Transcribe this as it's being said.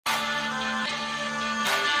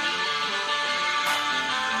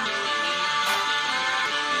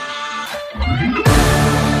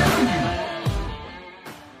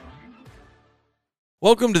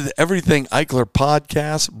Welcome to the Everything Eichler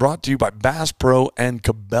podcast, brought to you by Bass Pro and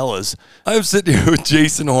Cabela's. I'm sitting here with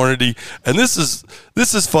Jason Hornady, and this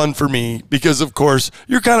is fun for me because, of course,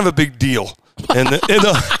 you're kind of a big deal in the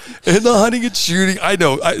hunting and shooting. I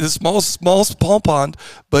know the small pond,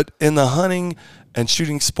 but in the hunting and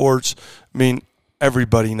shooting sports, I mean,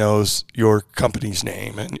 everybody knows your company's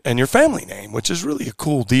name and your family name, which is really a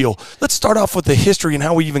cool deal. Let's start off with the history and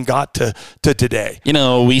how we even got to today. You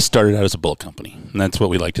know, we started out as a bullet company, and that's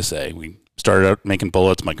what we like to say. We started out making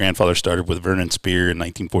bullets. My grandfather started with Vernon Spear in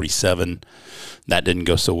 1947. That didn't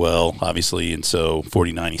go so well, obviously, and so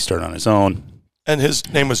 49 he started on his own. And his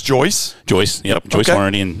name was Joyce? Joyce Okay.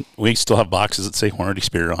 Hornady, and we still have boxes that say Hornady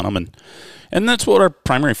Spear on them, and that's what our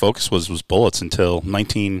primary focus was bullets until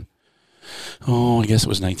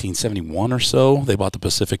 1971 or so. They bought the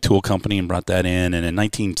Pacific Tool Company and brought that in. And in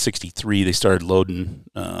 1963, they started loading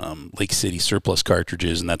Lake City surplus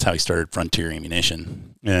cartridges, and that's how he started Frontier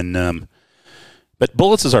Ammunition. And but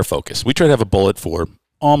bullets is our focus. We try to have a bullet for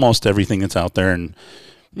almost everything that's out there, and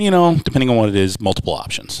you know, depending on what it is, multiple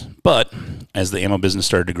options. But as the ammo business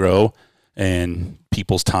started to grow and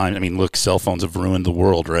people's time, I mean, look, cell phones have ruined the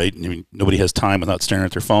world, right? I mean, nobody has time without staring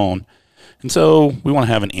at their phone. And so we want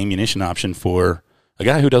to have an ammunition option for a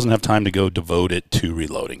guy who doesn't have time to go devote it to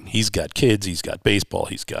reloading. He's got kids, he's got baseball,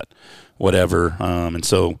 he's got whatever. And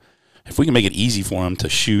so if we can make it easy for him to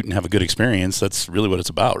shoot and have a good experience, that's really what it's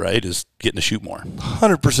about, right, is getting to shoot more.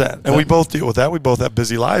 100%. And we both deal with that. We both have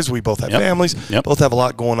busy lives. We both have families. Both have a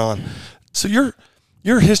lot going on. So your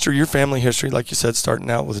history, your family history, like you said, starting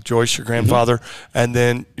out with Joyce, your grandfather, and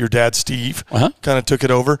then your dad, Steve, kind of took it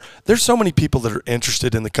over. There's so many people that are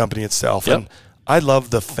interested in the company itself, and I love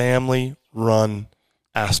the family-run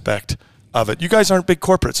aspect of it. You guys aren't big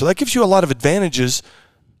corporate, so that gives you a lot of advantages,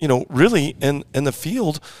 you know, really in the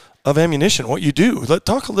field of ammunition, what you do. Let's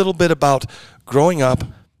talk a little bit about growing up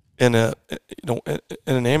in an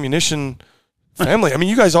ammunition family. I mean,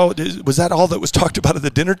 you guys was that all that was talked about at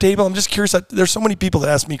the dinner table? I'm just curious. There's so many people that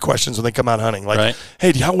ask me questions when they come out hunting, like,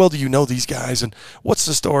 hey, how well do you know these guys, and what's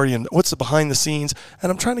the story, and what's the behind the scenes?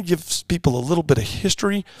 And I'm trying to give people a little bit of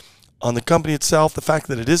history on the company itself, the fact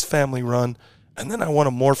that it is family run, and then I want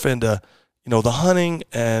to morph into, you know, the hunting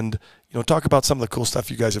and, you know, talk about some of the cool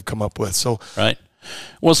stuff you guys have come up with. So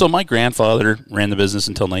Well, so my grandfather ran the business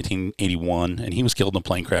until 1981, and he was killed in a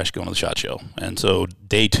plane crash going to the SHOT Show. And so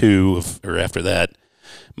day two or after that,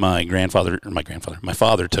 my father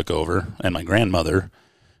took over, and my grandmother,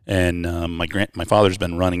 and my father's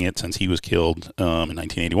been running it since he was killed in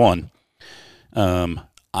 1981.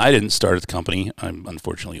 I didn't start at the company. I'm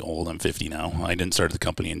unfortunately old. I'm 50 now. I didn't start at the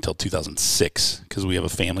company until 2006 because we have a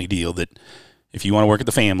family deal that if you want to work at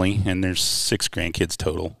the family, and there's 5 grandkids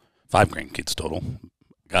total.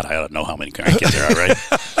 God, I don't know how many grandkids there are, right?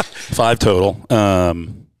 5 total.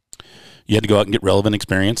 You had to go out and get relevant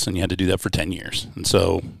experience, and you had to do that for 10 years. And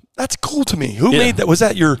so that's cool to me. Who made that? Was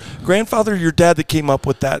that your grandfather or your dad that came up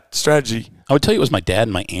with that strategy? I would tell you it was my dad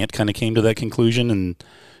and my aunt kind of came to that conclusion, and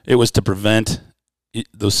it was to prevent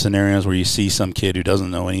those scenarios where you see some kid who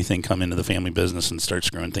doesn't know anything come into the family business and start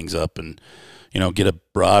screwing things up, and, you know, get a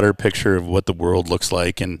broader picture of what the world looks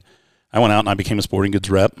like. And I went out and I became a sporting goods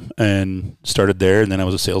rep and started there, and then I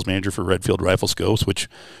was a sales manager for Redfield Rifle Scopes, which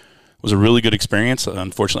was a really good experience.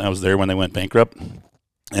 Unfortunately, I was there when they went bankrupt,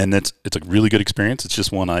 and it's a really good experience. It's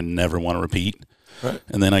just one I never want to repeat. Right.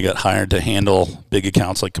 And then I got hired to handle big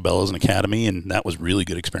accounts like Cabela's and Academy, and that was really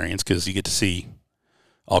good experience because you get to see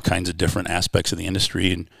all kinds of different aspects of the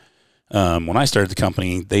industry. And when I started the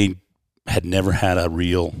company, they had never had a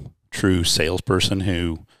real, true salesperson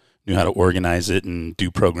who knew how to organize it and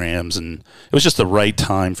do programs, and it was just the right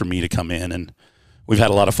time for me to come in. And we've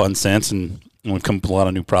had a lot of fun since, and we've come up with a lot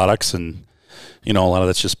of new products, and, you know, a lot of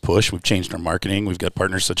that's just push. We've changed our marketing. We've got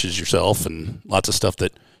partners such as yourself and lots of stuff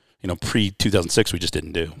that, you know, pre-2006 we just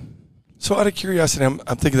didn't do. So out of curiosity, I'm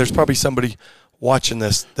thinking there's probably somebody watching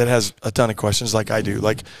this that has a ton of questions like I do.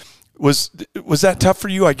 Like, was that tough for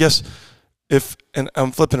you? I guess and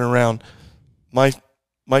I'm flipping it around, my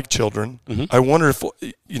children, I wonder if,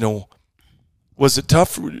 you know, was it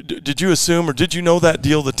tough? Did you assume, or did you know that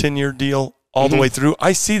deal, the 10-year deal, all the way through?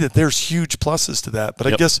 I see that there's huge pluses to that, but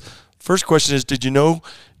I guess first question is, did you know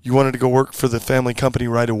you wanted to go work for the family company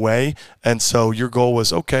right away, and so your goal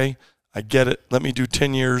was, okay, I get it, let me do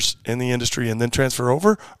 10 years in the industry and then transfer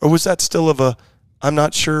over? Or was that still I'm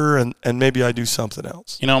not sure, and maybe I do something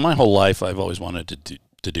else? You know, my whole life I've always wanted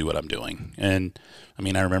to do what I'm doing. And, I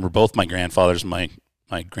mean, I remember both my grandfathers, my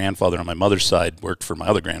grandfather on my mother's side worked for my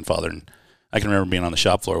other grandfather, and I can remember being on the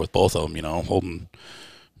shop floor with both of them, you know, holding,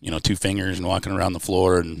 you know, 2 fingers and walking around the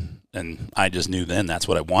floor, and I just knew then that's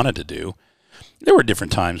what I wanted to do. There were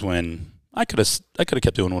different times when I could have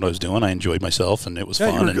kept doing what I was doing. I enjoyed myself, and it was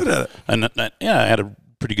fun. You were good at it. And I had a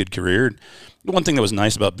pretty good career. The one thing that was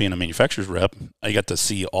nice about being a manufacturer's rep, I got to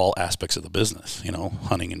see all aspects of the business,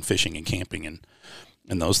 hunting and fishing and camping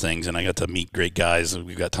and those things. And I got to meet great guys.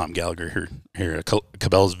 We've got Tom Gallagher here, a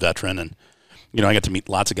Cabela's veteran. And, I got to meet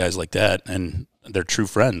lots of guys like that, and they're true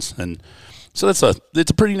friends. And so it's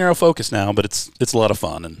a pretty narrow focus now, but it's a lot of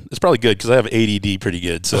fun, and it's probably good because I have ADD pretty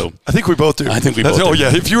good. So I think we both do. I think we both do. Oh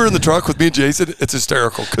yeah, if you were in the truck with me and Jason, it's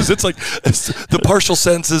hysterical because it's like the partial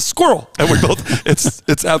sense is squirrel, and we both.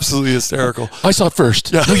 It's absolutely hysterical. I saw it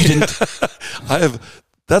first. Yeah. No, you didn't.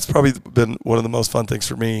 That's probably been one of the most fun things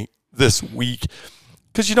for me this week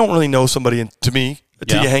because you don't really know somebody, to me,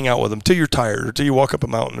 until you hang out with them, till you're tired, or till you walk up a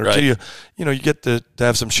mountain, or till you get to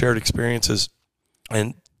have some shared experiences.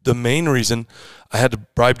 And the main reason I had to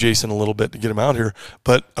bribe Jason a little bit to get him out here,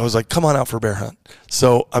 but I was like, come on out for a bear hunt.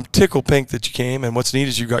 So I'm tickled pink that you came, and what's neat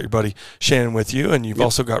is you got your buddy Shannon with you, and you've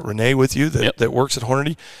also got Renee with you that works at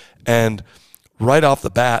Hornady. And right off the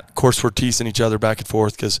bat, of course, we're teasing each other back and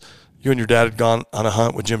forth because you and your dad had gone on a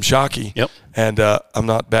hunt with Jim Shockey. Yep. And I'm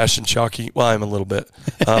not bashing Shockey. Well, I'm a little bit.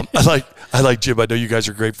 I like Jim. I know you guys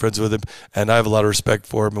are great friends with him, and I have a lot of respect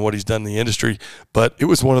for him and what he's done in the industry. But it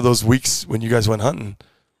was one of those weeks when you guys went hunting.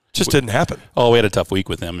 Just didn't happen. Oh, we had a tough week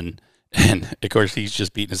with him, and of course he's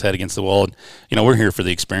just beating his head against the wall. And we're here for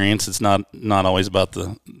the experience. It's not always about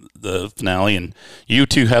the finale. And you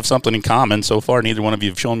two have something in common. So far, neither one of you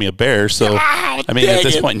have shown me a bear. So at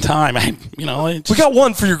this point in time, we got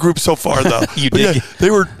one for your group so far, though. You did.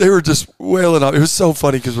 Yeah, they were just wailing out. It was so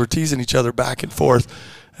funny because we're teasing each other back and forth,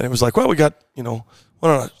 and it was like, well, we got went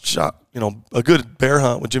on a shot, a good bear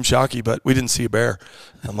hunt with Jim Shockey, but we didn't see a bear.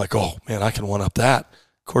 And I'm like, oh man, I can one up that.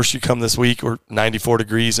 Of course, you come this week, we're 94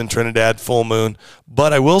 degrees in Trinidad, full moon.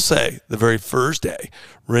 But I will say, the very first day,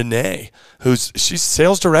 Renee, she's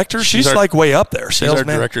sales director, she's like way up there. She's our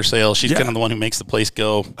director of sales. She's kind of the one who makes the place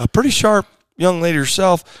go. A pretty sharp young lady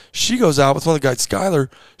herself. She goes out with one of the guys, Skylar,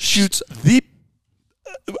 shoots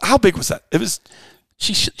how big was that? It was.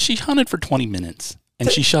 She hunted for 20 minutes, and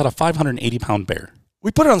she shot a 580-pound bear. We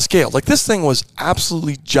put it on scale. Like, this thing was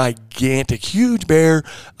absolutely gigantic, huge bear.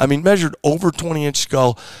 I mean, measured over 20-inch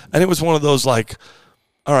skull. And it was one of those, like,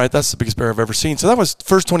 all right, that's the biggest bear I've ever seen. So that was the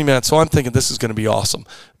first 20 minutes. So I'm thinking this is going to be awesome.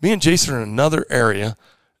 Me and Jason are in another area,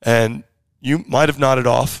 and you might have nodded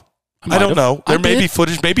off. I don't know. There may be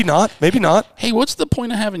footage. Maybe not. Maybe not. Hey, what's the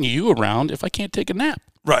point of having you around if I can't take a nap?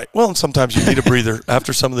 Right. Well, and sometimes you need a breather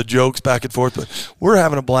after some of the jokes back and forth, but we're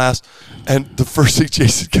having a blast. And the first thing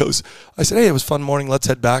Jason goes, I said, hey, it was a fun morning. Let's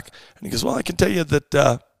head back. And he goes, well, I can tell you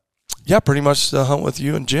that, pretty much the hunt with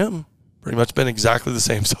you and Jim pretty much been exactly the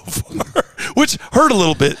same so far, which hurt a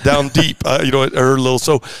little bit down deep. It hurt a little.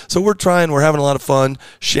 So we're having a lot of fun.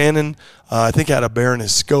 Shannon, I think, had a bear in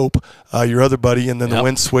his scope, your other buddy, and then the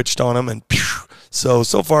wind switched on him. And so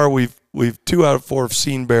far we've 2 out of 4 have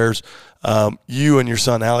seen bears. You and your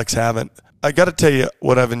son Alex haven't. I got to tell you,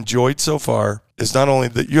 what I've enjoyed so far is not only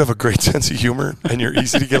that you have a great sense of humor and you're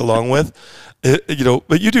easy to get along with, but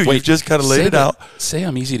you do. You've just kind of laid it out. Say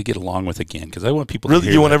I'm easy to get along with again, because I want people to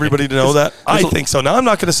hear you want everybody to know that? I think so. Now, I'm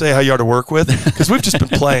not going to say how you are to work with, because we've just been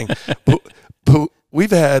playing. But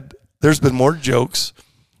there's been more jokes.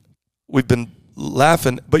 We've been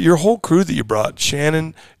laughing. But your whole crew that you brought,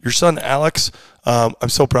 Shannon, your son Alex, I'm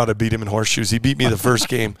so proud I beat him in horseshoes. He beat me the first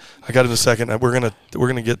game. I got him the second. We're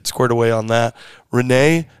gonna get squared away on that.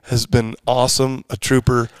 Renee has been awesome, a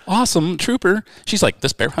trooper. Awesome trooper. She's like,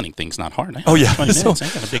 this bear hunting thing's not hard. Oh yeah. I got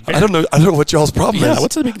a big bear. I don't know what y'all's problem is. Yeah,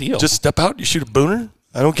 what's the big deal? Just step out, you shoot a booner?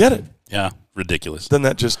 I don't get it. Yeah, ridiculous. Doesn't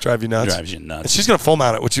that just drive you nuts? Drives you nuts. And she's gonna full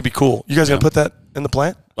mount it, which would be cool. You guys gonna put that in the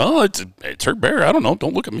plant? Well, it's her bear. I don't know.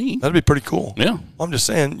 Don't look at me. That'd be pretty cool. Yeah. Well, I'm just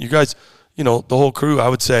saying, you guys, the whole crew, I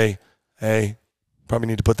would say, hey, probably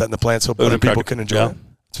need to put that in the plant so other people can enjoy it.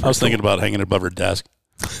 I was thinking about hanging it above her desk.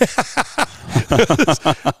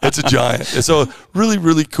 It's a giant. So really,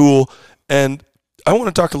 really cool. And I want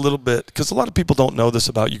to talk a little bit, because a lot of people don't know this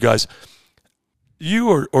about you guys.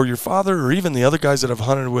 You or your father, or even the other guys that I've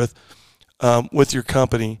hunted with your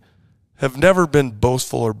company, have never been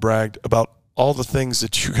boastful or bragged about all the things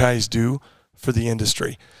that you guys do for the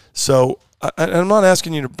industry. So I'm not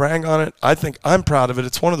asking you to brag on it. I think I'm proud of it.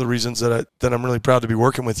 It's one of the reasons that I'm really proud to be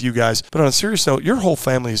working with you guys. But on a serious note, your whole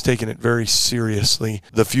family has taken it very seriously,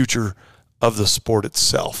 the future of the sport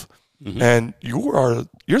itself. Mm-hmm. And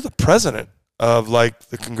you're the president of, like,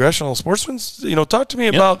 the Congressional Sportsmen's. Talk to me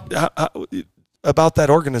about that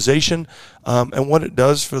organization and what it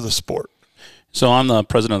does for the sport. So I'm the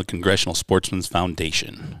president of the Congressional Sportsmen's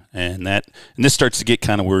Foundation, and this starts to get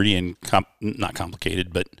kind of wordy and not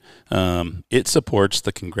complicated, but it supports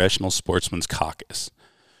the Congressional Sportsmen's Caucus,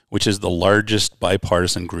 which is the largest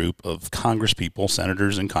bipartisan group of congresspeople,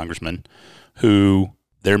 senators and congressmen, who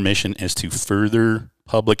their mission is to further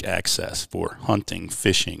public access for hunting,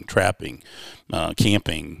 fishing, trapping,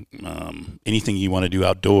 camping, anything you want to do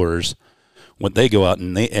outdoors. When they go out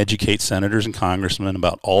and they educate senators and congressmen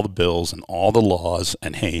about all the bills and all the laws,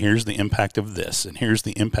 and hey, here's the impact of this, and here's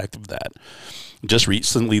the impact of that. Just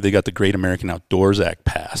recently, they got the Great American Outdoors Act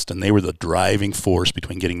passed, and they were the driving force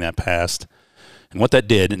between getting that passed. And what that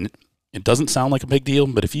did, and it doesn't sound like a big deal,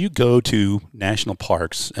 but if you go to national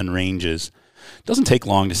parks and ranges, it doesn't take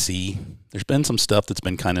long to see. There's been some stuff that's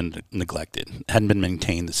been kind of neglected. It hadn't been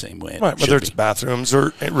maintained the same way. Right, whether it's bathrooms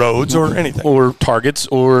or roads or anything. Or targets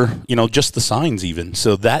or, just the signs even.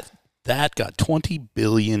 So that got $20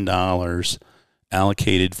 billion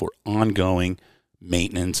allocated for ongoing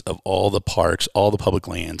maintenance of all the parks, all the public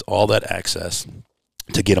lands, all that access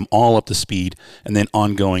to get them all up to speed, and then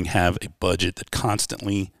ongoing have a budget that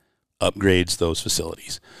constantly upgrades those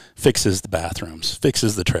facilities, fixes the bathrooms,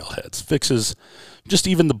 fixes the trailheads, fixes just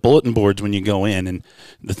even the bulletin boards when you go in. And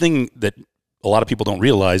the thing that a lot of people don't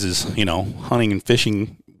realize is, hunting and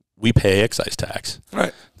fishing, we pay excise tax.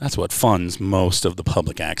 Right. That's what funds most of the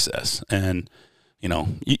public access. And,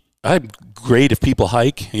 I'm great if people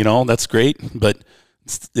hike, that's great, but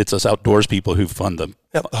it's us outdoors people who fund them.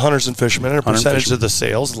 Yep, the hunters and fishermen, and a percentage of the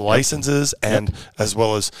sales, the licenses, and as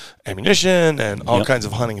well as ammunition and all kinds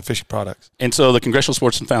of hunting and fishing products. And so the Congressional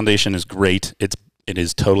Sportsman Foundation is great. It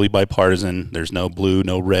is totally bipartisan. There's no blue,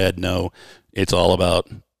 no red, it's all about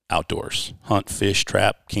outdoors. Hunt, fish,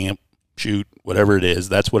 trap, camp, shoot, whatever it is.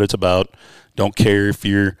 That's what it's about. Don't care if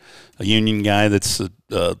you're a union guy that's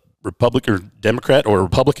a Republican or Democrat or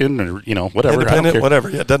Republican or, whatever. Independent,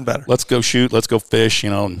 whatever. Yeah, it doesn't matter. Let's go shoot. Let's go fish,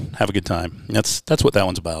 and have a good time. That's what that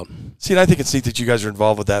one's about. See, and I think it's neat that you guys are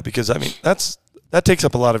involved with that because, that takes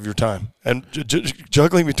up a lot of your time. And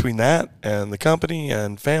juggling between that and the company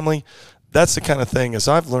and family, that's the kind of thing, as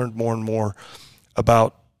I've learned more and more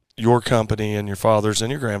about your company and your fathers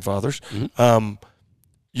and your grandfathers,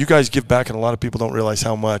 you guys give back, and a lot of people don't realize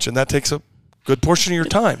how much. And that takes a good portion of your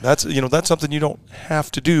time. That's something you don't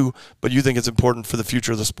have to do, but you think it's important for the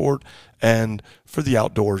future of the sport and for the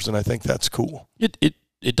outdoors, and I think that's cool.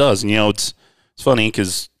 It does. And it's funny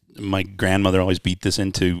because my grandmother always beat this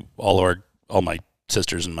into all my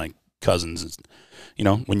sisters and my cousins.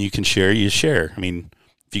 When you can share, you share.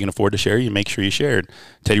 If you can afford to share, you make sure you share it.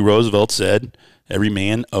 Teddy Roosevelt said every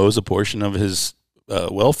man owes a portion of his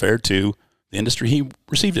welfare to the industry he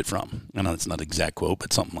received it from. I know it's not an exact quote,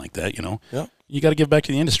 but something like that, Yeah. You got to give back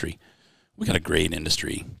to the industry. We got a great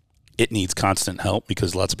industry. It needs constant help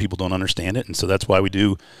because lots of people don't understand it, and so that's why we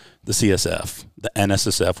do the CSF. The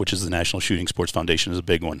NSSF, which is the National Shooting Sports Foundation, is a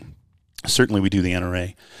big one. Certainly we do the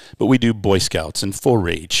NRA, but we do Boy Scouts and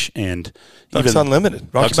 4-H and Ducks Unlimited,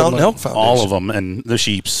 Rocky Mountain Elk Foundation. All of them, and the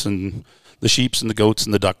sheeps and the goats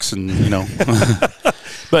and the ducks and,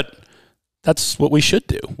 But that's what we should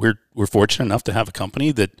do. We're fortunate enough to have a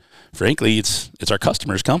company that, frankly, it's our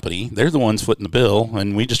customer's company. They're the ones footing the bill,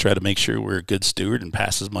 and we just try to make sure we're a good steward and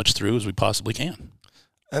pass as much through as we possibly can.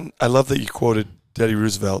 And I love that you quoted Teddy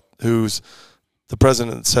Roosevelt, who's the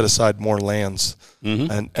president that set aside more lands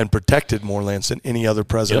and protected more lands than any other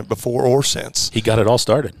president before or since. He got it all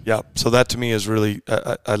started. Yeah. So that to me is really,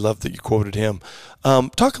 I love that you quoted him.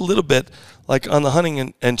 Talk a little bit like on the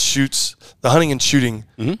hunting and shooting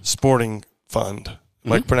sporting fund.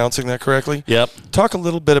 Am I pronouncing that correctly? Yep. Talk a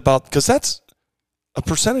little bit about, because that's a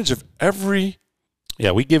percentage of every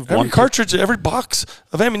we give every cartridge, every box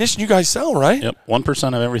of ammunition you guys sell, right? Yep. 1%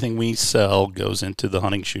 of everything we sell goes into the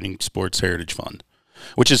Hunting Shooting Sports Heritage Fund,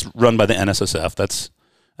 which is run by the NSSF. That's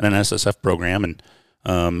an NSSF program, and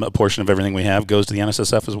a portion of everything we have goes to the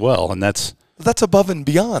NSSF as well, and that's above and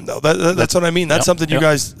beyond, though. That's what I mean. That's something you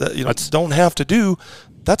guys don't have to do.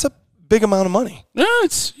 That's a big amount of money. Yeah,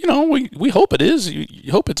 it's we hope it is.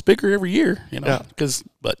 You hope it's bigger every year. It's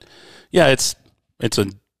a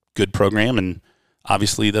good program, and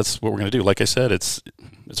obviously that's what we're going to do. Like I said, it's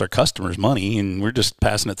our customers' money, and we're just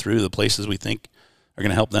passing it through the places we think are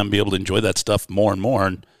going to help them be able to enjoy that stuff more and more.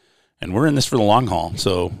 And we're in this for the long haul.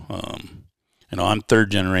 So, I'm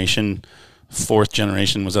third generation. Fourth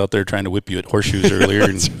generation was out there trying to whip you at horseshoes earlier,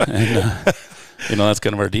 and that's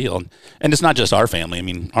kind of our deal. And it's not just our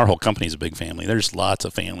family. Our whole company is a big family. There's lots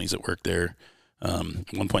of families that work there.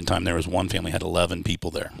 At one point in time, there was one family had 11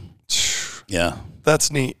 people there. Yeah.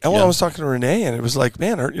 That's neat. And when I was talking to Renee, and it was like,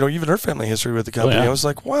 man, even her family history with the company, I was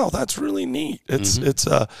like, wow, that's really neat. It's neat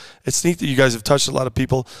that you guys have touched a lot of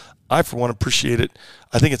people. I, for one, appreciate it.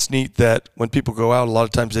 I think it's neat that when people go out, a lot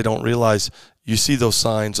of times they don't realize you see those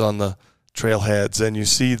signs on the trailheads and you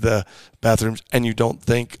see the bathrooms, and you don't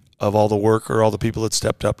think of all the work or all the people that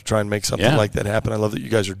stepped up to try and make something like that happen. I love that you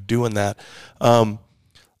guys are doing that.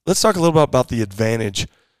 Let's talk a little bit about the advantage.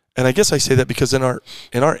 And I guess I say that because in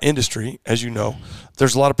our industry, as you know,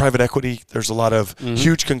 there's a lot of private equity. There's a lot of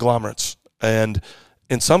huge conglomerates. And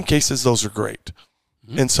in some cases, those are great.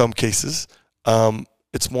 In some cases,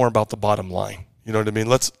 it's more about the bottom line. You know what I mean?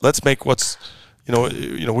 Let's make what's,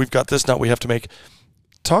 we've got this now we have to make.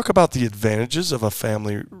 Talk about the advantages of a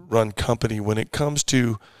family-run company when it comes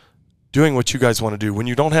to doing what you guys want to do, when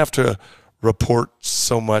you don't have to report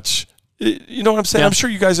so much. You know what I'm saying? Yeah. I'm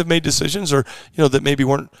sure you guys have made decisions or, that maybe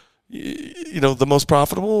weren't, the most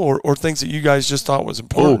profitable or things that you guys just thought was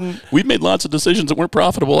important. Oh, we've made lots of decisions that weren't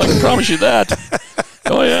profitable. I can promise you that.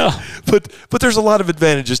 Oh, yeah. But there's a lot of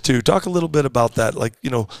advantages, too. Talk a little bit about that, like,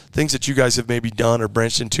 things that you guys have maybe done or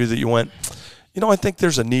branched into that you went, I think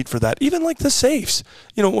there's a need for that. Even like the safes.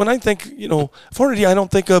 When I think, Fornity, I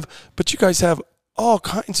don't think of, but you guys have all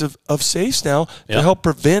kinds of safes now to help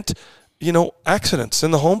prevent accidents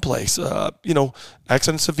in the home place,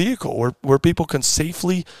 accidents of vehicle where people can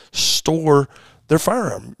safely store their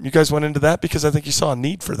firearm. You guys went into that because I think you saw a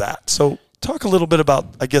need for that. So talk a little bit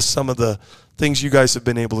about, I guess, some of the things you guys have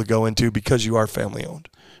been able to go into because you are family owned.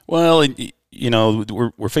 Well,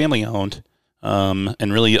 we're family owned,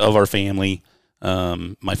 and really of our family,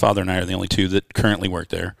 my father and I are the only two that currently work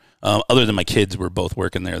there. Other than my kids were both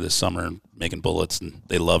working there this summer making bullets, and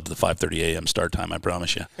they loved the 5:30 a.m. start time, I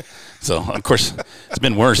promise you. So, of course, it's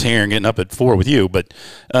been worse here and getting up at 4 with you. But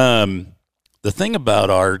the thing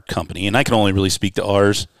about our company, and I can only really speak to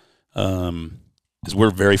ours, is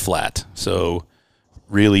we're very flat. So,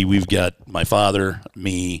 really, we've got my father,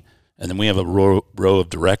 me, and then we have a row of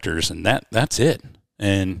directors, and that's it.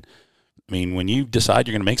 And, I mean, when you decide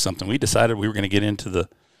you're going to make something, we decided we were going to get into the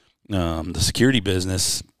security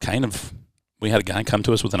business. We had a guy come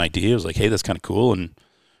to us with an idea. It was like, hey, that's kind of cool. And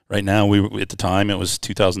right now, at the time, it was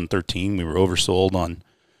 2013. We were oversold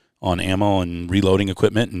on ammo and reloading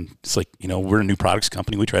equipment. And it's like, we're a new products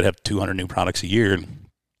company. We try to have 200 new products a year. And,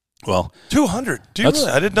 well, 200. Do you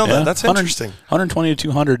really? I didn't know that. That's interesting. 120 to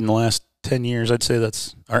 200 in the last 10 years. I'd say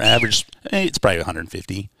that's our average. It's probably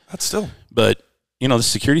 150. That's still. But, the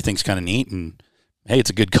security thing's kind of neat. And, hey,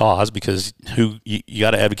 it's a good cause because you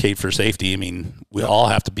got to advocate for safety. I mean, we all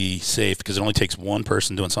have to be safe because it only takes one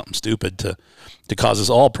person doing something stupid to cause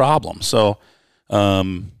us all problems. So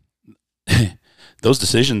those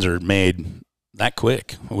decisions are made that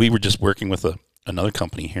quick. We were just working with another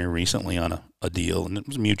company here recently on a deal, and it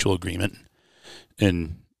was a mutual agreement.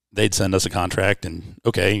 And they'd send us a contract, and,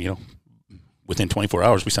 okay, within 24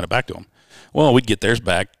 hours, we sent it back to them. Well, we'd get theirs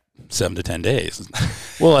back 7 to 10 days.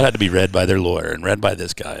 Well, it had to be read by their lawyer and read by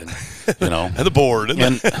this guy, and, and the board.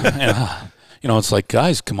 And it's like,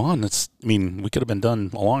 guys, come on. we could have been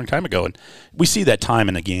done a long time ago. And we see that time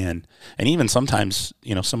and again. And even sometimes,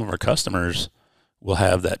 some of our customers will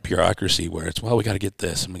have that bureaucracy where it's, well, we got to get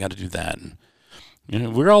this and we got to do that. And,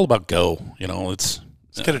 we're all about go, let's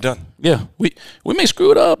get it done. Yeah. We may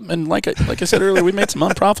screw it up. And like I said earlier, we made some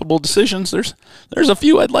unprofitable decisions. There's a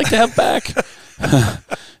few I'd like to have back.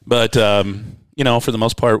 But, for the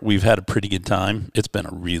most part, we've had a pretty good time. It's been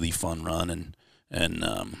a really fun run, and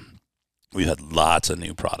we've had lots of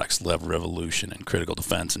new products, Lev Revolution and Critical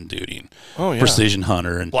Defense and Duty and Precision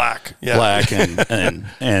Hunter and Black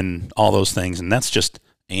and all those things. And that's just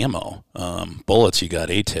ammo. Bullets, you got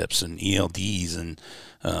ATIPs and ELDs, and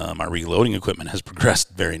our reloading equipment has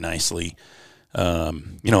progressed very nicely.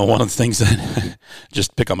 One of the things that,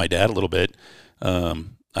 just pick on my dad a little bit,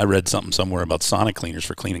 I read something somewhere about sonic cleaners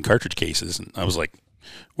for cleaning cartridge cases, and I was like,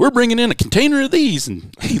 we're bringing in a container of these.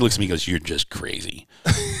 And he looks at me and goes, you're just crazy.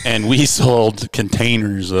 And we sold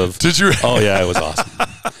containers of... Did you? Oh, yeah, it was awesome.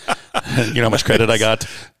 You know how much credit I got?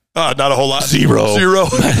 Not a whole lot. Zero.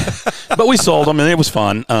 But we sold them, and it was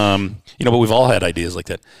fun. But we've all had ideas like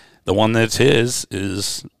that. The one that's his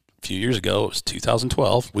is a few years ago. It was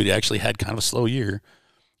 2012. We actually had kind of a slow year.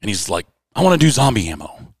 And he's like, I want to do zombie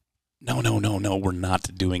ammo. No, we're not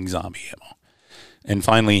doing zombie ammo. And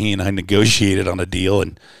finally, he and I negotiated on a deal,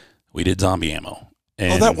 and we did zombie ammo.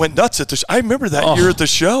 And that went nuts at the show. I remember that year at the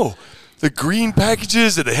show. The green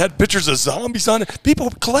packages, and it had pictures of zombies on it.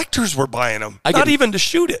 Collectors were buying them, not even to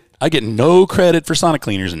shoot it. I get no credit for sonic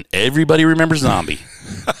cleaners, and everybody remembers zombie.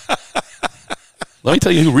 Let me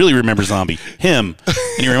tell you who really remembers Zombie. Him. And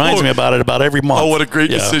he reminds me about it about every month. Oh, what a great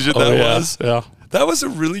decision that was. Yeah. That was a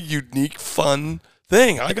really unique, fun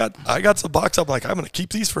thing. I got some box. I'm like, I'm going to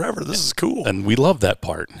keep these forever. This is cool. And we love that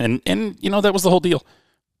part. And that was the whole deal.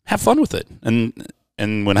 Have fun with it.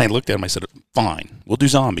 And when I looked at him, I said, fine, we'll do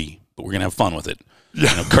Zombie, but we're going to have fun with it. Yeah.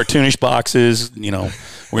 Cartoonish boxes, we're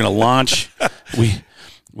going to launch.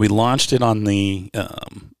 We launched it on the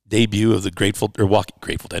debut of the Grateful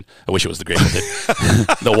Dead. I wish it was the Grateful Dead.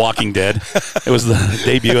 The Walking Dead. It was the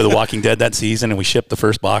debut of the Walking Dead that season, and we shipped the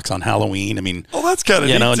first box on Halloween. I mean, that's kind of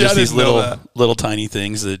neat. Just these little tiny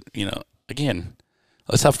things that again,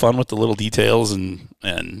 let's have fun with the little details, and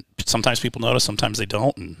sometimes people notice, sometimes they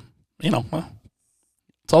don't, and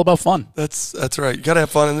it's all about fun. That's right. You got to have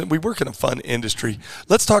fun, and we work in a fun industry.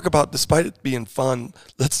 Let's talk about, despite it being fun,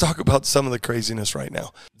 let's talk about some of the craziness right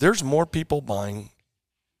now. There's more people buying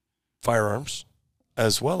firearms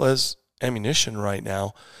as well as ammunition right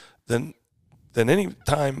now than any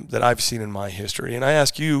time that I've seen in my history. And I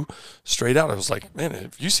asked you straight out, I was like, man,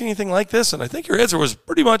 have you seen anything like this? And I think your answer was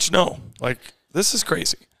pretty much no. Like, this is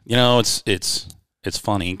crazy. It's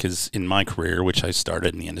funny because in my career, which I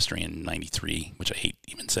started in the industry in '93, which I hate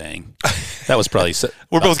even saying, that was probably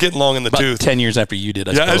we're both getting long in the tooth. 10 years after you did.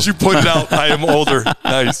 I suppose. As you pointed out, I am older.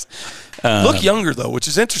 Nice. Look younger though, which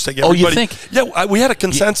is interesting. Everybody, you think? Yeah, we had a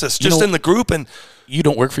consensus in the group, and you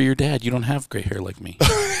don't work for your dad. You don't have gray hair like me.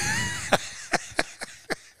 I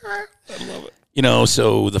love it.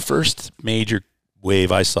 So the first major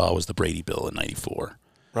wave I saw was the Brady Bill in '94.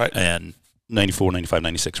 Right. And 94, 95,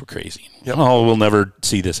 96 were crazy. Yep. Oh, we'll never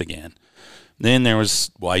see this again. Then there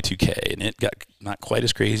was Y2K, and it got not quite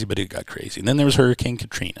as crazy, but it got crazy. And then there was Hurricane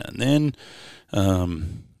Katrina, and then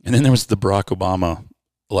there was the Barack Obama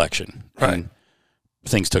election. Right. And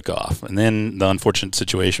things took off. And then the unfortunate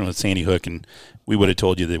situation with Sandy Hook, and we would have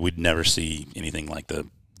told you that we'd never see anything like the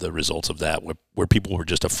results of that, where people were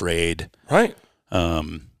just afraid. Right.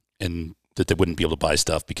 And that they wouldn't be able to buy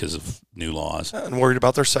stuff because of new laws. And worried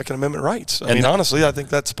about their Second Amendment rights. I mean, honestly, I think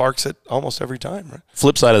that sparks it almost every time. Right?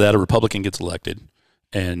 Flip side of that, a Republican gets elected,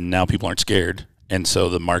 and now people aren't scared. And so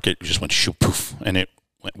the market just went shoo poof, and it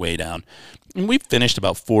went way down. And we finished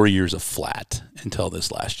about 4 years of flat until this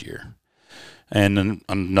last year. And then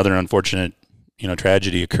another unfortunate,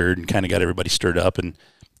 tragedy occurred and kind of got everybody stirred up, and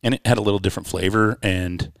it had a little different flavor.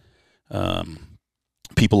 And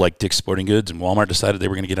people like Dick's Sporting Goods and Walmart decided they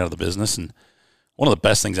were going to get out of the business. And one of the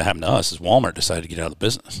best things that happened to us is Walmart decided to get out of the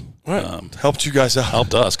business. Right. Helped you guys out.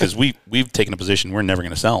 Helped us because we've taken a position we're never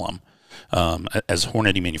going to sell them as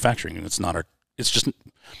Hornady Manufacturing. It's not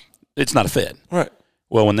a fit. Right.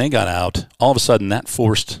 Well, when they got out, all of a sudden that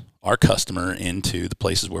forced our customer into the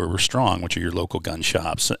places where we're strong, which are your local gun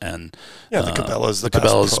shops and the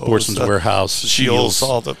Cabela's, Sportsman's Warehouse, Shields,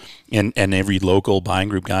 all the and every local buying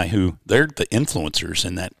group guy who they're the influencers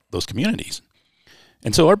in those communities.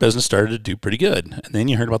 And so our business started to do pretty good. And then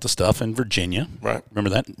you heard about the stuff in Virginia. Right.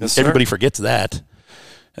 Remember that? Yes, everybody sir. Forgets that.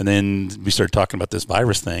 And then we started talking about this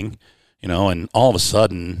virus thing, and all of a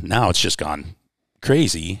sudden now it's just gone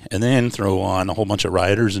crazy. And then throw on a whole bunch of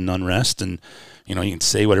rioters and unrest, and you can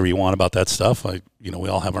say whatever you want about that stuff. We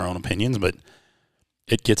all have our own opinions, but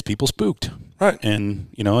it gets people spooked. Right. And,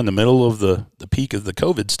 in the middle of the peak of the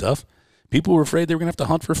COVID stuff, people were afraid they were going to have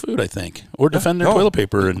to hunt for food, I think, or defend their toilet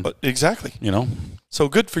paper. And exactly. So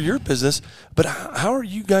good for your business. But how are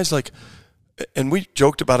you guys like, and we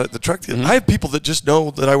joked about it at the truck. Mm-hmm. I have people that just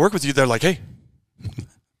know that I work with you. They're like, hey, can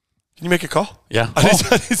you make a call? Yeah.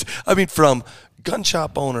 I mean, from gun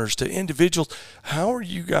shop owners to individuals, how are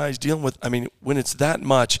you guys dealing with, when it's that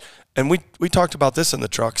much, and we talked about this in the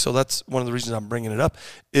truck, so that's one of the reasons I'm bringing it up,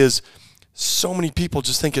 is so many people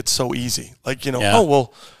just think it's so easy. Like, oh,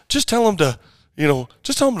 well, just tell them to run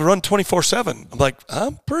 24/7. I'm like,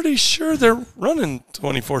 I'm pretty sure they're running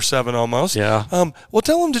 24/7 almost. Yeah. Well,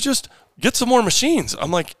 tell them to just get some more machines. I'm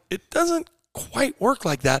like, it doesn't quite work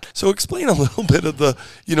like that. So explain a little bit of the,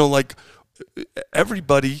 like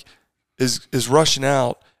everybody is rushing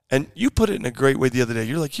out, and you put it in a great way the other day.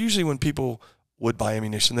 You're like, usually when people would buy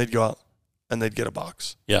ammunition, they'd go out and they'd get a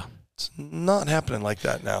box. Yeah. It's not happening like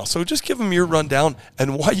that now. So just give them your rundown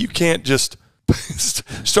and why you can't just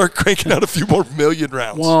start cranking out a few more million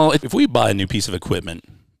rounds. Well, if we buy a new piece of equipment,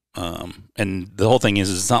 and the whole thing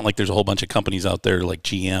is it's not like there's a whole bunch of companies out there like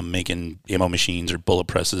GM making ammo machines or bullet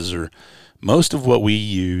presses, or most of what we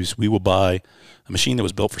use, we will buy a machine that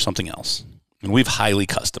was built for something else. And we've highly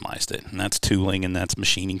customized it, and that's tooling, and that's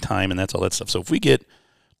machining time, and that's all that stuff. So if we get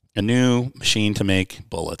a new machine to make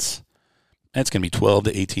bullets, that's going to be 12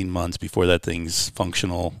 to 18 months before that thing's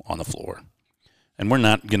functional on the floor. And we're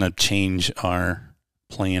not going to change our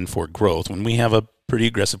plan for growth. When we have a pretty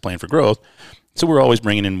aggressive plan for growth, so we're always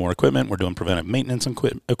bringing in more equipment. We're doing preventive maintenance on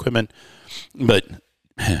equipment. But,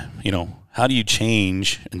 how do you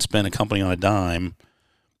change and spend a company on a dime,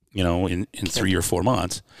 in 3 or 4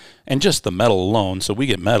 months? And just the metal alone, so we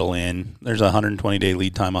get metal in, there's a 120-day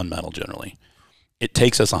lead time on metal generally. It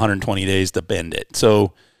takes us 120 days to bend it.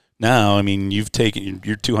 So now, you've taken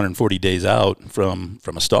your 240 days out from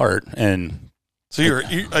a start, and so you're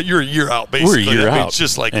a year out, basically. We're a year out. It's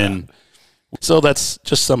just like that. So that's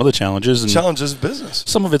just some of the challenges. And challenges of business.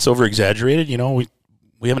 Some of it's over-exaggerated.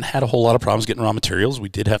 We haven't had a whole lot of problems getting raw materials. We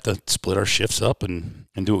did have to split our shifts up and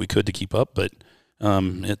do what we could to keep up, but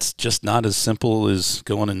it's just not as simple as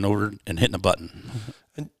going and over and hitting a button.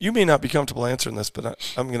 And you may not be comfortable answering this, but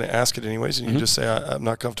I'm going to ask it anyways, and you can just say, I'm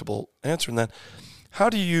not comfortable answering that. How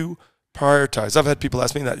do you prioritize? I've had people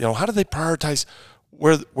ask me that, how do they prioritize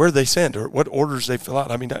where they send or what orders they fill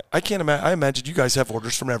out? I can't imagine. I imagine you guys have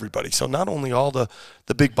orders from everybody. So not only all the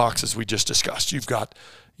big boxes we just discussed, you've got,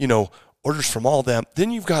 orders from all of them.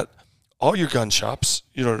 Then you've got all your gun shops,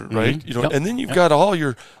 right? Yep. And then you've got all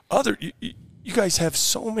your other. You guys have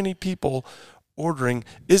so many people ordering.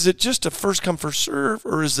 Is it just a first come first serve,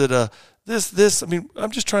 or is it a this?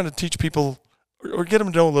 I'm just trying to teach people or get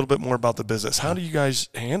them to know a little bit more about the business. How do you guys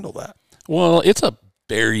handle that? Well, it's a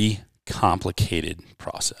very complicated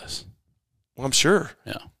process. Well, I'm sure.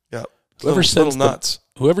 Yeah. Whoever sends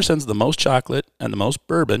the most chocolate and the most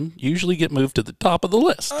bourbon usually get moved to the top of the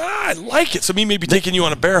list. I like it. So me maybe taking you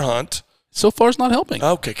on a bear hunt. So far, it's not helping.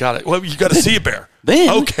 Okay, got it. Well, you got to see a bear.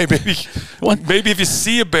 Okay, maybe if you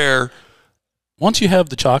see a bear. Once you have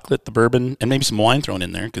the chocolate, the bourbon, and maybe some wine thrown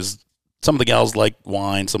in there, because some of the gals like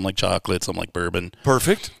wine, some like chocolate, some like bourbon.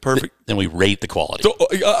 Perfect. Then we rate the quality.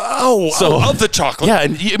 Of the chocolate. Yeah,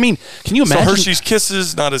 and can you imagine? So Hershey's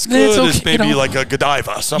Kisses not as good as maybe like a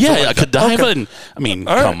Godiva. Something like a Godiva. Okay. And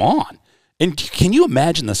come on. And can you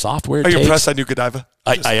imagine the software? Are you impressed I knew Godiva?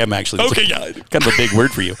 I am actually. Okay, kind of a big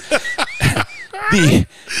word for you.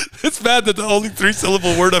 It's bad that the only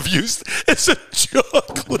 3-syllable word I've used is a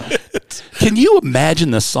chocolate. Can you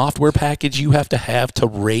imagine the software package you have to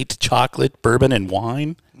rate chocolate, bourbon, and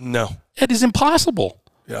wine? No. It is impossible.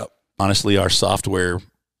 Yeah. Honestly, our software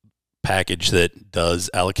package that does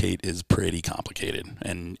allocate is pretty complicated,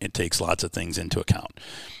 and it takes lots of things into account.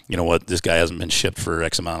 You know what? This guy hasn't been shipped for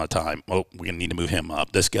X amount of time. Oh, we're going to need to move him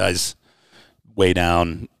up. This guy's way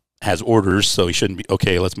down, has orders, so he shouldn't be.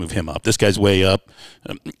 Okay, let's move him up. This guy's way up.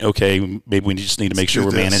 Okay, maybe we just need to make sure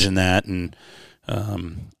we're managing that. And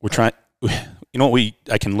we're trying.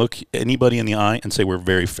 I can look anybody in the eye and say we're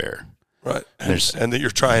very fair. Right, and that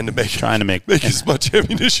you're trying to make as much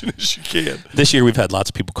ammunition as you can. This year we've had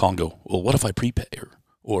lots of people call and go, well, what if I prepay,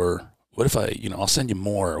 or what if I, I'll send you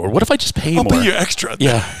more, or what if I just pay more? I'll pay you extra.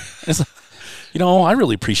 Yeah, it's, I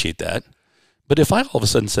really appreciate that. But if I all of a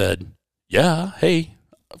sudden said, yeah, hey,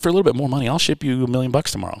 for a little bit more money, I'll ship you $1 million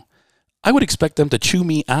tomorrow, I would expect them to chew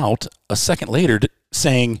me out a second later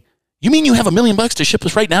saying, you mean you have $1 million to ship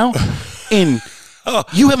us right now? And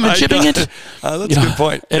you haven't been shipping it? That's a good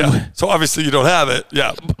point. Yeah. So obviously you don't have it.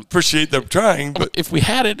 Yeah. Appreciate them trying. But if we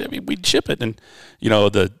had it, we'd ship it. And,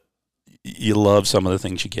 you love some of the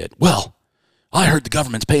things you get. Well, I heard the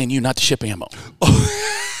government's paying you not to ship ammo.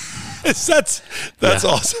 That's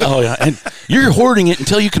awesome. Oh, yeah. And you're hoarding it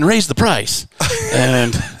until you can raise the price.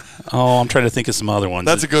 And, I'm trying to think of some other ones.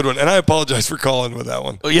 That's a good one. And I apologize for calling with that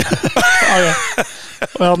one. Oh, yeah.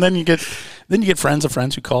 Well, then you get friends of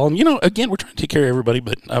friends who call. And, again, we're trying to take care of everybody.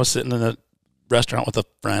 But I was sitting in a restaurant with a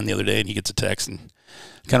friend the other day, and he gets a text and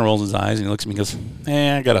kind of rolls his eyes. And he looks at me and goes,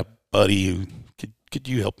 I got a buddy who could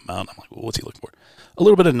you help him out? And I'm like, well, what's he looking for? A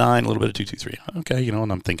little bit of 9, a little bit of 223. Okay,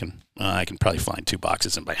 and I'm thinking I can probably find 2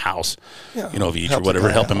 boxes in my house, of each or whatever,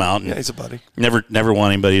 help him out. And he's a buddy. Never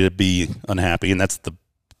want anybody to be unhappy, and that's the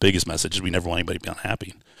biggest message is we never want anybody to be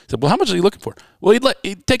unhappy. I said, well, how much are you looking for? Well,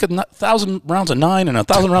 he'd take 1,000 rounds of 9 and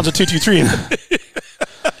 1,000 rounds of 223.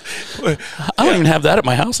 I don't even have that at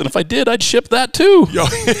my house, and if I did, I'd ship that too.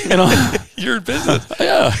 You're in business.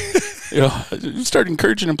 Yeah. Start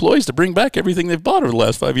encouraging employees to bring back everything they've bought over the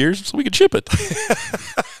last 5 years so we could ship it.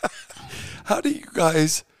 How do you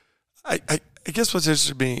guys, I guess what's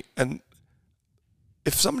interesting to me, and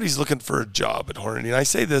if somebody's looking for a job at Hornady, and I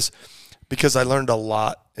say this because I learned a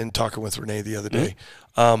lot in talking with Renee the other day.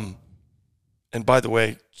 And by the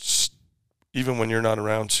way, even when you're not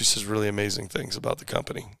around, she says really amazing things about the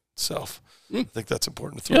company itself. I think that's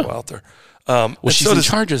important to throw out there. Well, she's in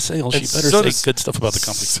charge of sales. She better say good stuff about the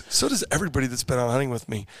company. So does everybody that's been out hunting with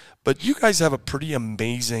me. But you guys have a pretty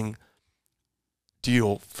amazing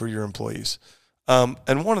deal for your employees.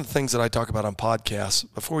 And one of the things that I talk about on podcasts,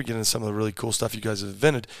 before we get into some of the really cool stuff you guys have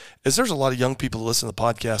invented, is there's a lot of young people that listen to the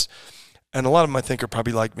podcast, and a lot of them I think are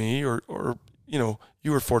probably like me, or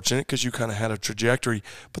you were fortunate because you kind of had a trajectory.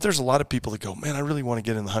 But there's a lot of people that go, man, I really want to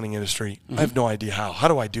get in the hunting industry. Mm-hmm. I have no idea how. How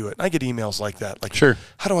do I do it? And I get emails like that. Like, sure.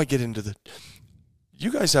 How do I get into the?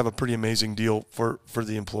 You guys have a pretty amazing deal for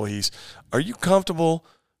the employees. Are you comfortable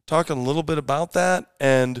talking a little bit about that,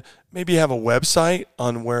 and maybe have a website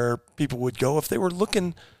on where people would go if they were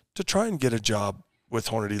looking to try and get a job with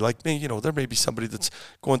Hornady? Like me, there may be somebody that's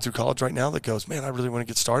going through college right now that goes, man, I really want to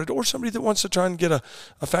get started, or somebody that wants to try and get a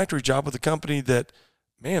factory job with a company that,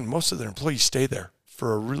 man, most of their employees stay there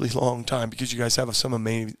for a really long time because you guys have some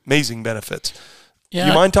amazing benefits. Yeah, do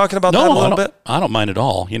you mind talking about that a little bit? I don't mind at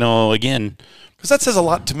all. Again, because that says a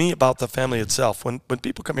lot to me about the family itself. When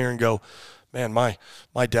people come here and go, man, my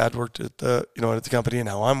dad worked at the company, and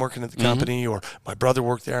now I'm working at the company, or my brother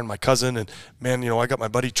worked there and my cousin, and man, I got my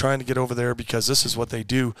buddy trying to get over there because this is what they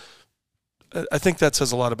do. I think that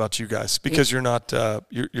says a lot about you guys because you're not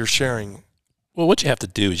you're sharing. Well, what you have to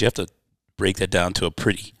do is you have to break that down to a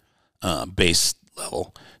pretty base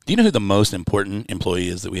level. Do you know who the most important employee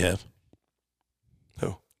is that we have?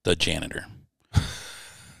 Who? The janitor.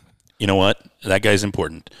 You know what? That guy's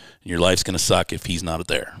important. Your life's going to suck if he's not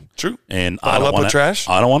there. True. And I don't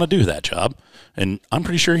want to do that job. And I'm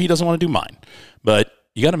pretty sure he doesn't want to do mine. But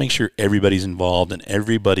you got to make sure everybody's involved and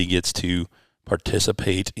everybody gets to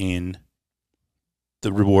participate in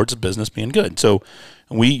the rewards of business being good. So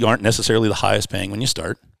we aren't necessarily the highest paying when you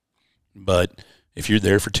start. But if you're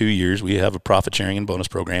there for 2 years, we have a profit sharing and bonus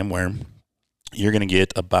program where you're going to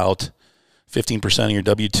get about 15% of your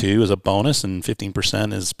W-2 is a bonus, and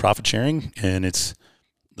 15% is profit sharing, and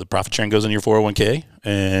the profit sharing goes into your 401k,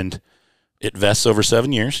 and it vests over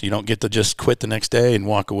 7 years. You don't get to just quit the next day and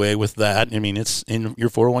walk away with that. I mean, it's in your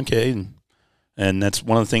 401k, and that's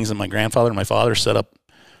one of the things that my grandfather and my father set up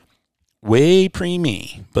way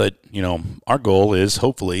pre-me. But, our goal is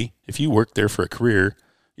hopefully if you work there for a career,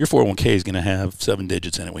 your 401k is going to have 7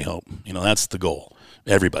 digits in it, we hope. That's the goal.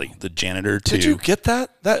 Everybody, the janitor too. Did you get that?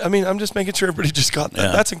 I'm just making sure everybody just got that.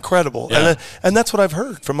 Yeah. That's incredible. Yeah. And that's what I've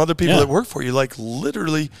heard from other people that work for you. Like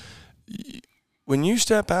literally, when you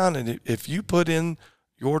step out and if you put in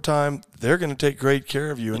your time, they're going to take great care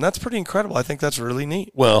of you. And that's pretty incredible. I think that's really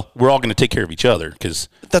neat. Well, we're all going to take care of each other because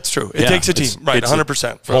that's true. It takes a team, right?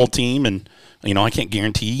 100%. Whole team. And, we can't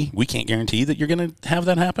guarantee that you're going to have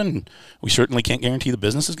that happen. We certainly can't guarantee the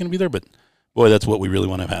business is going to be there, but boy, that's what we really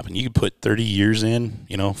want to have happen. You could put 30 years in,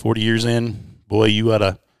 40 years in. Boy, you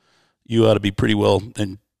ought to be pretty well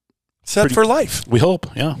and set for life. We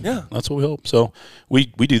hope, yeah. That's what we hope. So we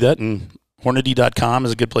do that, and Hornady.com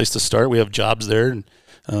is a good place to start. We have jobs there,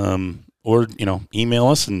 or email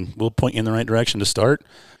us, and we'll point you in the right direction to start.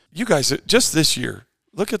 You guys, just this year,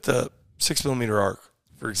 look at the 6mm ARC,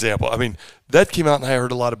 for example. I mean, that came out, and I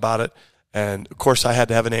heard a lot about it. And of course, I had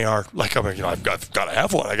to have an AR. Like I've got to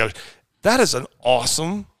have one. That is an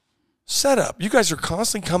awesome setup. You guys are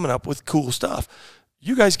constantly coming up with cool stuff.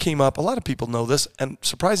 You guys came up, a lot of people know this, and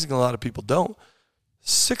surprisingly, a lot of people don't.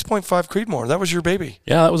 6.5 Creedmoor, that was your baby.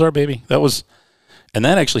 Yeah, that was our baby. And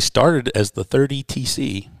that actually started as the 30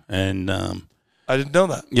 TC. And I didn't know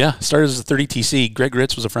that. Yeah, started as the 30 TC. Greg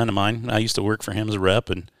Ritz was a friend of mine. I used to work for him as a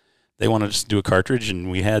rep, and they wanted us to do a cartridge,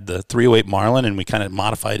 and we had the 308 Marlin, and we kind of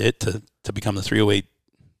modified it to become the 308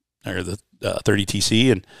 or the 30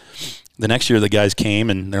 TC. And the next year the guys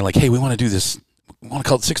came and they're like, hey, we want to do this. We want to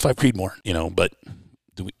call it 6.5 Creedmoor, but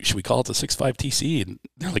should we call it the 6.5 TC? And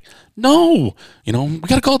they're like, no, we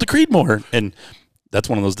got to call it the Creedmoor. And that's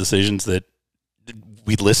one of those decisions that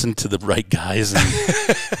we listened to the right guys. And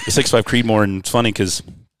the 6.5 Creedmoor, and it's funny because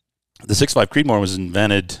the 6.5 Creedmoor was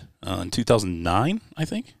invented in 2009, I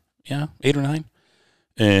think. Yeah, 8 or 9.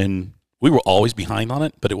 And we were always behind on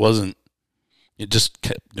it, but it just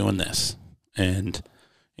kept doing this. And,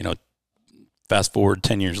 fast forward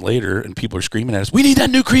 10 years later, and people are screaming at us, we need that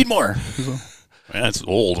new Creedmoor. Man, it's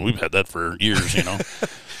old. We've had that for years,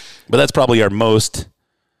 But that's probably our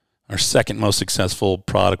second most successful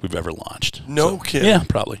product we've ever launched. No kidding. Yeah,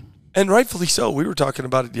 probably. And rightfully so. We were talking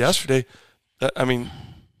about it yesterday.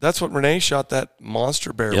 That's what Renee shot that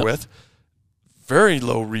monster bear with. Very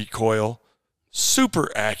low recoil, super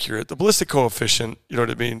accurate. The ballistic coefficient, you know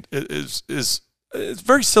what I mean, is it's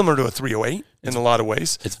very similar to a 308 in a lot of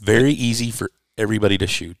ways. It's very easy for everybody to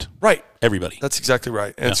shoot. Right. Everybody. That's exactly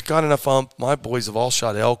right. And it's got enough ump. My boys have all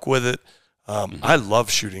shot elk with it. I love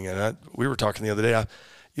shooting it. We were talking the other day.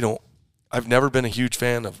 I've never been a huge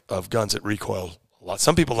fan of guns that recoil a lot.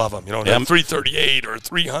 Some people love them. 338 or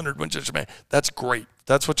 300 Winchester. Man, that's great.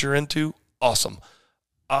 That's what you're into. Awesome.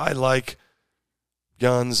 I like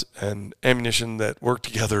guns and ammunition that work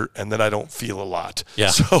together and that I don't feel a lot. Yeah,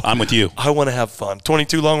 so I'm with you. I want to have fun.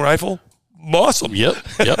 22 long rifle, awesome. Yep.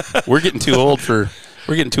 We're getting too old for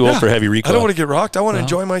old for heavy recoil. I don't want to get rocked. I want to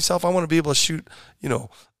enjoy myself. I want to be able to shoot,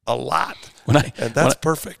 a lot. And that's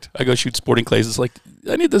perfect. I go shoot sporting clays. It's like,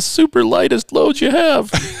 I need the super lightest loads you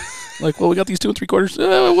have. Like, well, we got these 2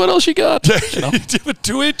 3/4. What else you got? Do you have a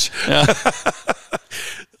 2-inch? Yeah.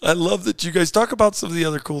 I love that you guys talk about some of the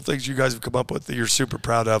other cool things you guys have come up with that you're super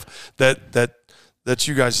proud of. That's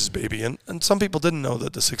you guys' baby, and some people didn't know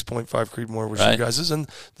that the 6.5 Creedmoor was you guys', and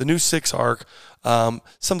the new 6 ARC. Some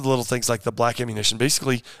of the little things like the black ammunition,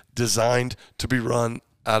 basically designed to be run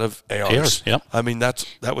out of ARs. Yep. I mean, that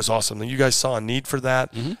was awesome. You guys saw a need for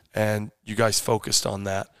that, and you guys focused on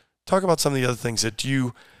that. Talk about some of the other things that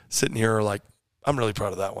you sitting here are like, I'm really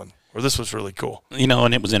proud of that one, or this was really cool.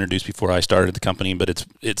 And it was introduced before I started the company, but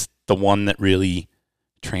it's the one that really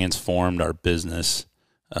transformed our business.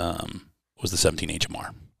 Was the 17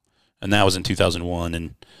 HMR, and that was in 2001,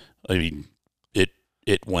 and I mean,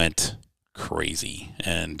 it went crazy,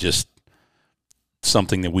 and just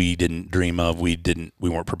something that we didn't dream of. We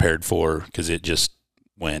weren't prepared for, because it just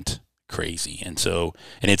went crazy. And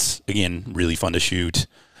it's, again, really fun to shoot.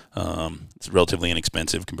 It's relatively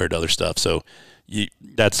inexpensive compared to other stuff. So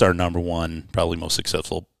that's our number one, probably most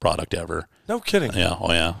successful product ever. No kidding. Yeah.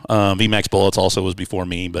 Oh yeah. VMAX bullets also was before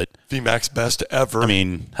me, but VMAX best ever. I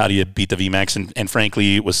mean, how do you beat the VMAX? And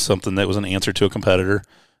frankly, it was something that was an answer to a competitor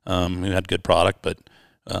who had good product, but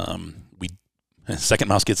second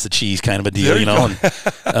mouse gets the cheese kind of a deal,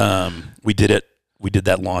 And we did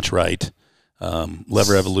that launch right.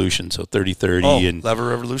 Lever Evolution, so 30-30 and Lever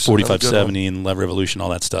Revolution, 45-70 and Lever Evolution, all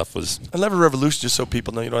that stuff was. And Lever Revolution, just so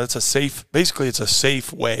people know, it's a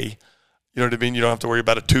safe way. You know what I mean? You don't have to worry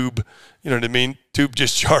about a tube. You know what I mean? Tube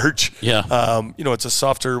discharge. Yeah. It's a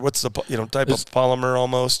softer, what's the type of polymer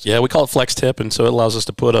almost? Yeah, we call it flex tip, and so it allows us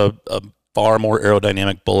to put a far more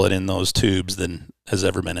aerodynamic bullet in those tubes than has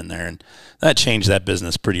ever been in there, and that changed that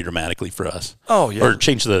business pretty dramatically for us. Oh yeah. Or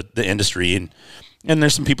changed the industry, and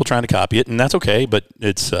there's some people trying to copy it, and that's okay. But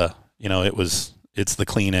it's the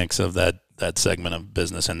Kleenex of that segment of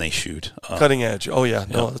business, and they shoot cutting edge. Oh yeah,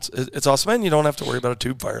 no, it's awesome, and you don't have to worry about a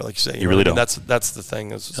tube fire, like you say. You really don't. That's the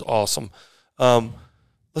thing. It's awesome.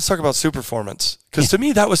 Let's talk about Superformance, because to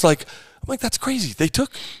me that was like, I'm like, that's crazy. They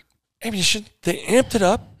took ammunition, they amped it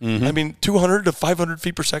up. Mm-hmm. I mean, 200 to 500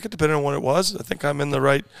 feet per second, depending on what it was. I think I'm in the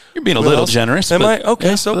right. You're being a little generous. Am I? Okay,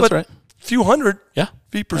 yeah, but right. few hundred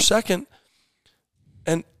feet per Yep. second,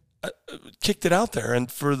 and kicked it out there.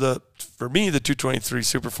 And for me, the 223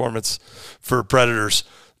 Superformance for Predators,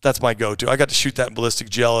 that's my go-to. I got to shoot that in ballistic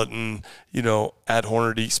gelatin, at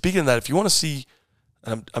Hornady. Speaking of that, if you want to see,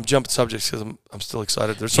 I'm jumping subjects because I'm still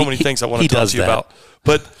excited. There's so many things I want to talk to you about.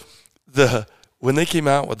 But when they came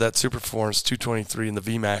out with that Superformance 223 and the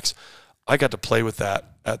VMAX, I got to play with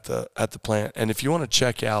that at the plant. And if you want to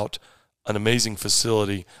check out an amazing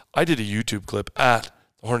facility, I did a YouTube clip at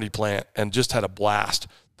the Hornady plant and just had a blast.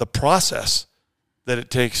 The process that it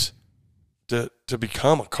takes to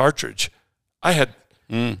become a cartridge, I had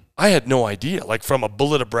no idea. Like, from a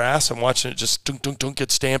bullet of brass, I'm watching it just dunk get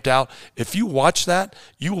stamped out. If you watch that,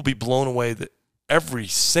 you will be blown away that every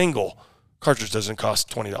single cartridge doesn't cost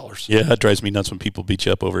 $20. Yeah, that drives me nuts when people beat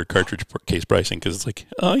you up over cartridge case pricing, because it's like,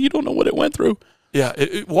 you don't know what it went through. Yeah,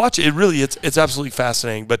 watch it. Really, it's absolutely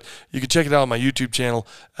fascinating. But you can check it out on my YouTube channel,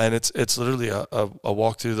 and it's literally a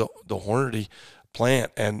walk through the Hornady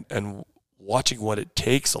plant and watching what it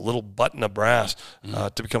takes, a little button of brass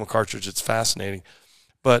to become a cartridge. It's fascinating.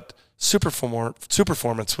 But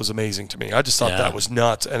Superformance was amazing to me. I just thought that was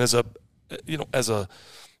nuts. And as a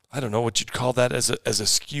I don't know what you'd call that, as a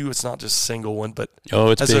SKU. It's not just a single one, but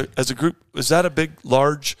it's big. As a group, is that a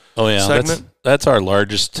large segment? That's our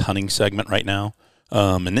largest hunting segment right now.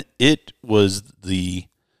 And it was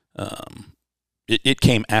it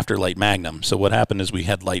came after Light Magnum. So what happened is we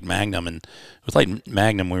had Light Magnum, and with Light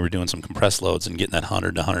Magnum we were doing some compressed loads and getting that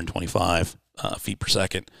 100 to 125 feet per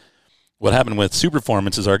second. What happened with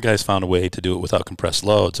Superformance is our guys found a way to do it without compressed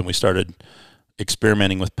loads, and we started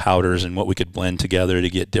experimenting with powders and what we could blend together to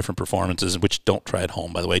get different performances, which don't try at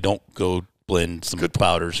home, by the way. Don't go blend some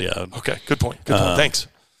powders. Yeah. Okay. Good point. Thanks.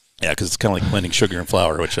 Yeah, because it's kind of like blending sugar and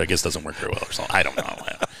flour, which I guess doesn't work very well or something. I don't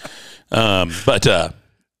know. But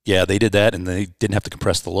they did that, and they didn't have to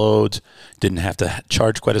compress the loads, didn't have to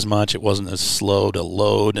charge quite as much. It wasn't as slow to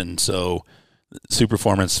load, and so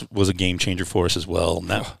Superformance was a game changer for us as well. And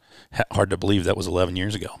that hard to believe that was 11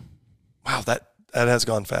 years ago. Wow, that has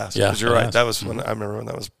gone fast. Yeah, you're right. That was when I remember when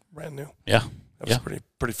that was brand new. Yeah, that was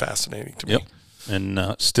pretty fascinating to me. Yep.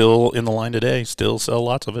 And still in the line today. Still sell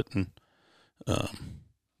lots of it, and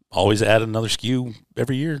always add another SKU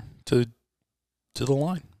every year to the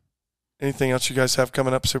line. Anything else you guys have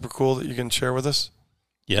coming up super cool that you can share with us?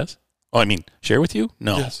 Yes. Oh, I mean, share with you?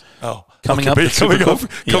 No. Yes. Oh, coming up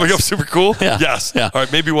super cool. Yeah. Yes. Yeah. All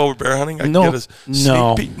right. Maybe while we're bear hunting, I can No. get a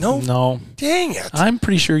sneak peek. No. Dang it. I'm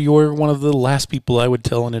pretty sure you're one of the last people I would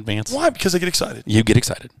tell in advance. Why? Because I get excited. You get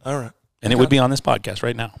excited. All right. And it would be on this podcast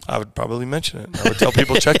right now. I would probably mention it. I would tell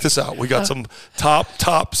people, check this out. We got some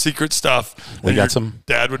top secret stuff. We got some.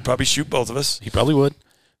 Dad would probably shoot both of us. He probably would.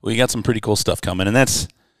 We got some pretty cool stuff coming, and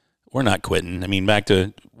we're not quitting. I mean, back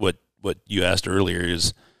to what you asked earlier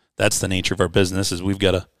is that's the nature of our business. Is we've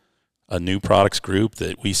got a new products group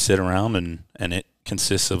that we sit around and it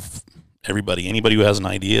consists of anybody who has an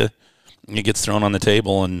idea. It gets thrown on the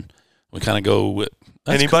table, and we kind of go.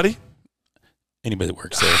 Anybody? Anybody that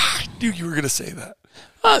works there. I knew you were going to say that.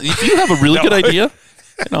 If you have a really good idea,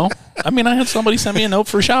 I mean, I had somebody send me a note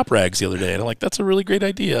for shop rags the other day, and I'm like, that's a really great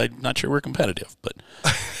idea. I'm not sure we're competitive, but,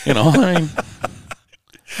 I mean,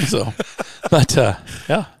 so, but,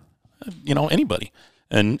 yeah, anybody.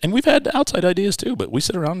 And we've had outside ideas too, but we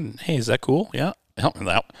sit around and, hey, is that cool? Yeah.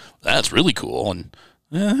 That's really cool. And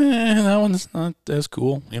that one's not as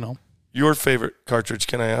cool, Your favorite cartridge,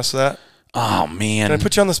 can I ask that? Oh, man. Can I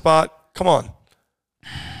put you on the spot? Come on.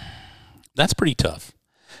 That's pretty tough.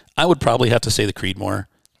 I would probably have to say the Creedmoor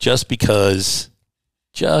just because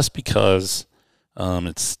it's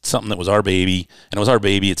something that was our baby, and it was our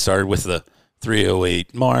baby. It started with the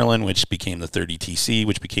 308 Marlin, which became the 30 TC,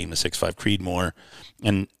 which became the 6.5 Creedmoor,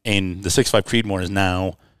 and the 6.5 Creedmoor is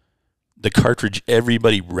now the cartridge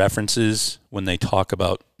everybody references when they talk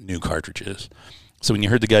about new cartridges. So when you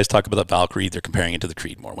heard the guys talk about the Valkyrie, they're comparing it to the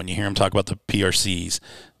Creedmoor. When you hear them talk about the PRCs,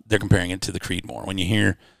 they're comparing it to the Creedmoor. When you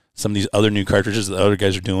hear some of these other new cartridges that other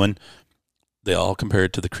guys are doing, they all compare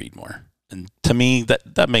it to the Creedmoor. And to me,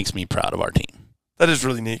 that makes me proud of our team. That is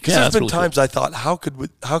really neat. Because there's been times I thought, how could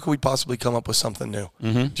we possibly come up with something new?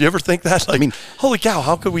 Mm-hmm. Do you ever think that? Like, I mean, holy cow,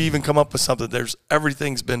 how could we even come up with something?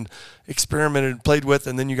 Everything's been experimented and played with,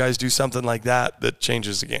 and then you guys do something like that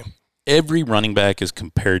changes the game. Every running back is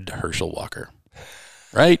compared to Herschel Walker,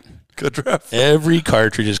 right? Good ref. Every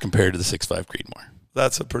cartridge is compared to the 6.5 Creedmoor.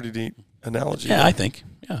 That's a pretty neat analogy. Yeah, I think.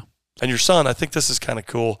 Yeah. And your son, I think this is kind of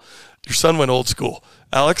cool. Your son went old school.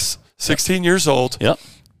 Alex, 16 years old. Yep.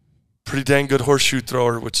 Pretty dang good horseshoe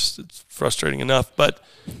thrower, which is frustrating enough. But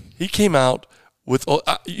he came out with,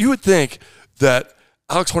 you would think that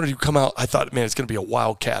Alex wanted to come out, I thought, man, it's going to be a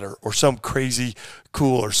Wildcatter or some crazy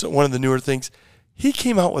cool or one of the newer things. He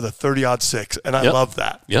came out with a 30-06, and I love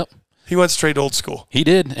that. Yep. He went straight old school. He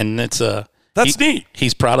did, and that's neat.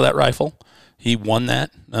 He's proud of that rifle. He won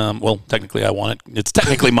that. Well, technically, I won it. It's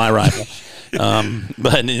technically my rifle.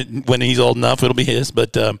 But when he's old enough, it'll be his.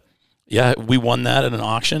 But, yeah, we won that at an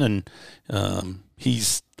auction, and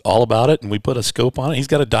he's all about it, and we put a scope on it. He's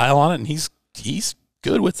got a dial on it, and he's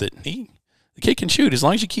good with it. The kid can shoot. As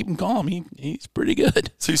long as you keep him calm, he's pretty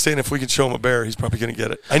good. So you're saying if we can show him a bear, he's probably going to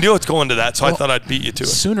get it. I knew it's going to that, so I thought I'd beat you to it.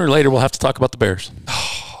 Sooner or later, we'll have to talk about the bears.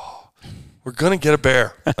 We're going to get a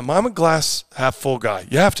bear. I'm a glass half full guy.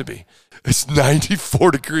 You have to be. It's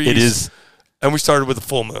 94 degrees. It is. And we started with a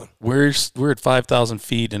full moon. We're at 5,000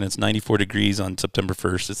 feet, and it's 94 degrees on September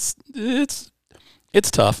 1st.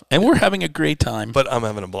 It's tough, and we're having a great time. But I'm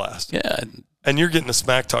having a blast. Yeah. And you're getting to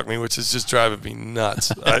smack talk me, which is just driving me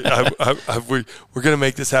nuts. We're going to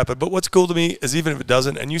make this happen. But what's cool to me is even if it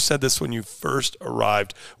doesn't, and you said this when you first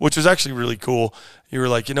arrived, which was actually really cool. You were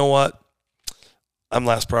like, you know what? I'm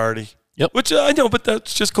last priority. Yep. Which I know, but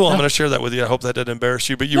that's just cool. I'm going to share that with you. I hope that didn't embarrass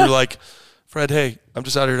you. But you were like, Fred, hey, I'm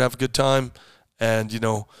just out here to have a good time. And,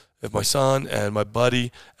 if my son and my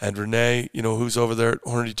buddy and Renee, who's over there at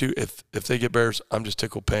Hornady too, if they get bears, I'm just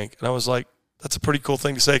tickled pink. And I was like, that's a pretty cool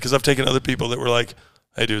thing to say because I've taken other people that were like,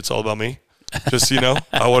 hey, dude, it's all about me. Just,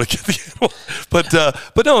 I want to get the animal.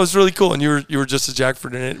 But no, it was really cool. And you were just as jacked for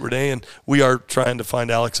Renee, and we are trying to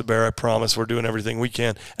find Alex a bear. I promise we're doing everything we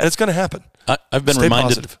can. And it's going to happen. I've been Stay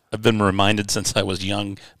reminded. positive. I've been reminded since I was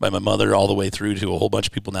young by my mother, all the way through to a whole bunch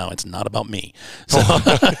of people now. It's not about me. So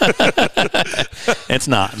it's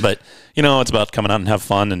not. But it's about coming out and have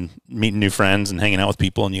fun and meeting new friends and hanging out with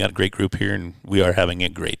people. And you got a great group here, and we are having a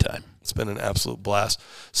great time. It's been an absolute blast.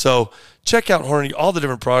 So check out Hornady, all the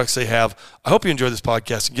different products they have. I hope you enjoy this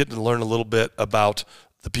podcast and get to learn a little bit about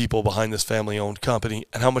the people behind this family-owned company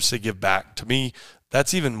and how much they give back. To me,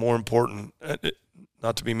 that's even more important.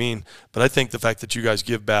 Not to be mean, but I think the fact that you guys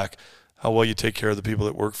give back, how well you take care of the people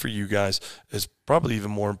that work for you guys is probably even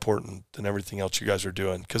more important than everything else you guys are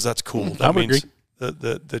doing because that's cool. That means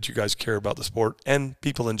that you guys care about the sport and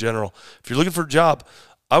people in general. If you're looking for a job,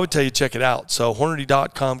 I would tell you check it out. So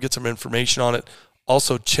Hornady.com, get some information on it.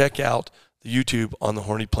 Also check out the YouTube on the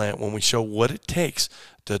Hornady plant when we show what it takes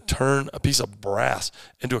to turn a piece of brass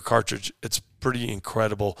into a cartridge. It's pretty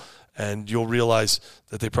incredible, and you'll realize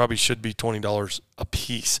that they probably should be $20 a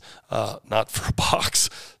piece, not for a box.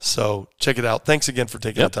 So check it out. Thanks again for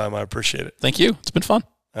taking the time. I appreciate it. Thank you. It's been fun.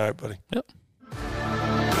 All right, buddy. Yep.